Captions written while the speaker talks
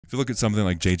If you look at something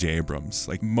like J.J. Abrams,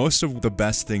 like most of the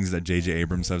best things that J.J.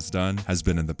 Abrams has done has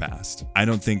been in the past. I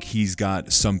don't think he's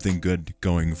got something good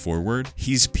going forward.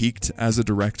 He's peaked as a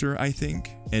director, I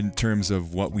think, in terms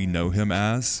of what we know him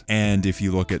as. And if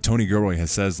you look at Tony Gilroy has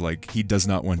says like he does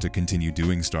not want to continue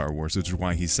doing Star Wars, which is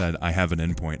why he said I have an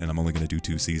endpoint and I'm only going to do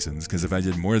 2 seasons, because if I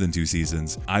did more than 2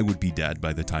 seasons, I would be dead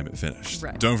by the time it finished.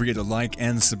 Right. Don't forget to like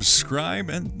and subscribe.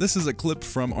 And this is a clip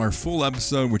from our full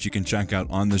episode, which you can check out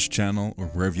on this channel or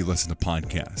wherever you listen to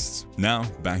podcasts. Now,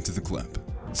 back to the clip.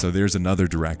 So there's another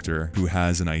director who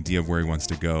has an idea of where he wants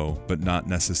to go, but not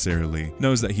necessarily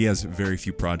knows that he has very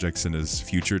few projects in his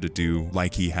future to do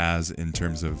like he has in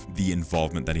terms of the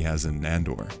involvement that he has in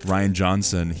Andor. Rian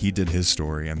Johnson, he did his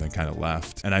story and then kind of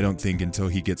left. And I don't think until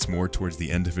he gets more towards the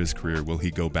end of his career will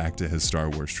he go back to his Star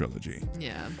Wars trilogy.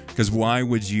 Yeah. Because why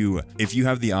would you, if you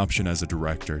have the option as a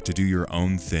director to do your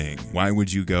own thing, why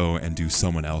would you go and do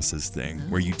someone else's thing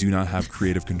where you do not have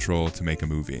creative control to make a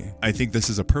movie? I think this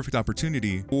is a perfect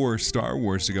opportunity for Star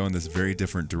Wars to go in this very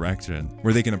different direction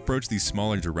where they can approach these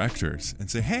smaller directors and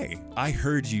say, hey, I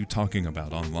heard you talking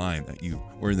about online that you,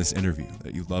 or in this interview,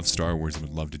 that you love Star Wars and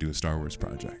would love to do a Star Wars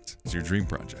project. It's your dream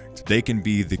project. They can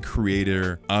be the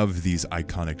creator of these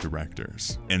iconic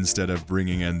directors instead of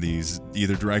bringing in these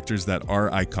either directors that are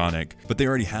iconic, but they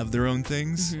already have their own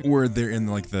things, or they're in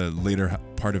like the later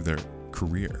part of their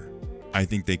career. I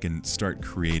think they can start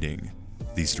creating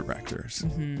these directors.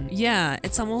 Yeah,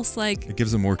 it's almost like it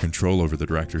gives them more control over the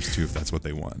directors too, if that's what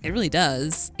they want. it really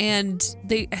does. And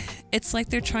it's like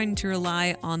they're trying to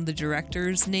rely on the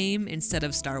director's name instead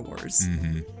of Star Wars.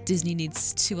 Disney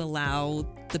needs to allow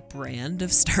the brand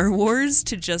of Star Wars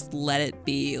to just let it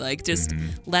be. Like, just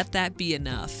let that be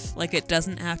enough. Like, it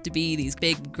doesn't have to be these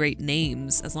big, great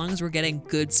names. As long as we're getting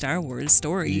good Star Wars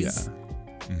stories,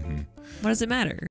 what does it matter?